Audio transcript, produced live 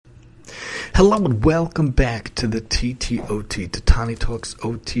Hello and welcome back to the TTOT, to Tani Talks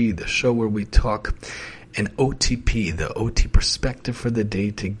OT, the show where we talk an OTP, the OT perspective for the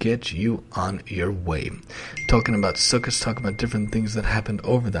day to get you on your way. Talking about Sukkot, talking about different things that happened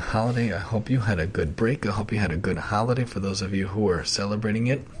over the holiday. I hope you had a good break. I hope you had a good holiday for those of you who are celebrating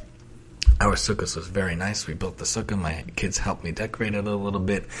it. Our sukkah was very nice. We built the sukkah. My kids helped me decorate it a little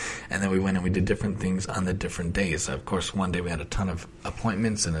bit. And then we went and we did different things on the different days. Of course, one day we had a ton of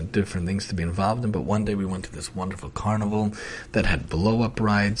appointments and different things to be involved in. But one day we went to this wonderful carnival that had blow-up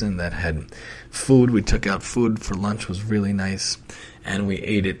rides and that had food. We took out food for lunch. It was really nice. And we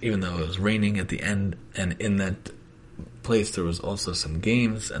ate it even though it was raining at the end. And in that place there was also some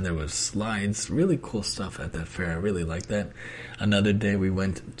games and there was slides. Really cool stuff at that fair. I really liked that. Another day we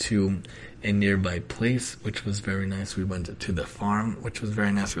went to a nearby place, which was very nice. We went to the farm, which was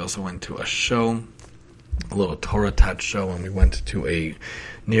very nice. We also went to a show, a little Torah Tat show, and we went to a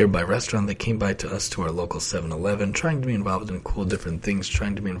nearby restaurant that came by to us, to our local 7-Eleven, trying to be involved in cool different things,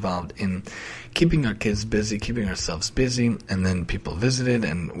 trying to be involved in keeping our kids busy, keeping ourselves busy. And then people visited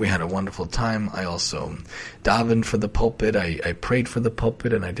and we had a wonderful time. I also davened for the pulpit. I prayed for the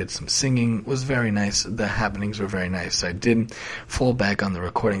pulpit and I did some singing. It was very nice. The happenings were very nice. I did fall back on the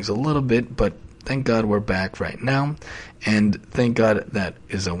recordings a little bit, but thank God we're back right now. And thank God that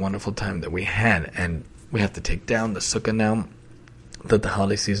is a wonderful time that we had. And we have to take down the sukkah now that the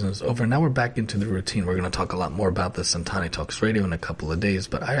holiday season is over. Now we're back into the routine. We're going to talk a lot more about this on Tani Talks Radio in a couple of days,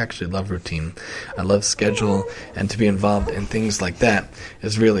 but I actually love routine. I love schedule, and to be involved in things like that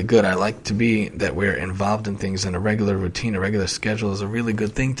is really good. I like to be that we're involved in things in a regular routine. A regular schedule is a really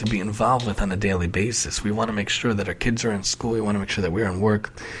good thing to be involved with on a daily basis. We want to make sure that our kids are in school. We want to make sure that we're in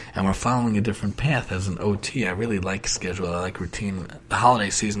work, and we're following a different path as an OT. I really like schedule. I like routine. The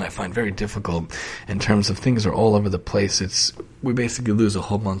holiday season I find very difficult in terms of things are all over the place. We basically lose a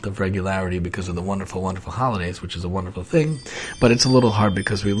whole month of regularity because of the wonderful, wonderful holidays, which is a wonderful thing. But it's a little hard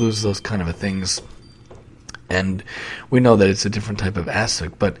because we lose those kind of things. And we know that it's a different type of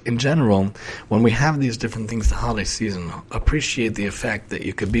aspect. But in general, when we have these different things the holiday season, appreciate the fact that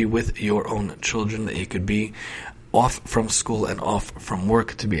you could be with your own children, that you could be off from school and off from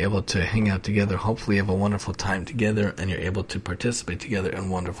work to be able to hang out together. Hopefully you have a wonderful time together and you're able to participate together in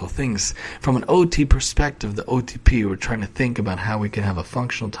wonderful things. From an OT perspective, the OTP, we're trying to think about how we can have a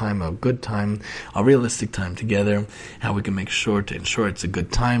functional time, a good time, a realistic time together, how we can make sure to ensure it's a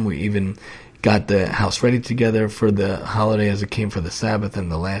good time. We even got the house ready together for the holiday as it came for the Sabbath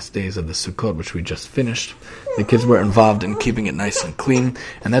and the last days of the Sukkot, which we just finished. The kids were involved in keeping it nice and clean,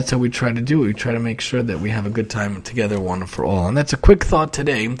 and that's how we try to do it. We try to make sure that we have a good time together, one for all. And that's a quick thought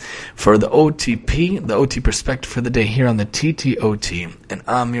today for the OTP, the OT perspective for the day here on the TTOT, and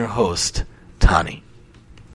I'm your host, Tani.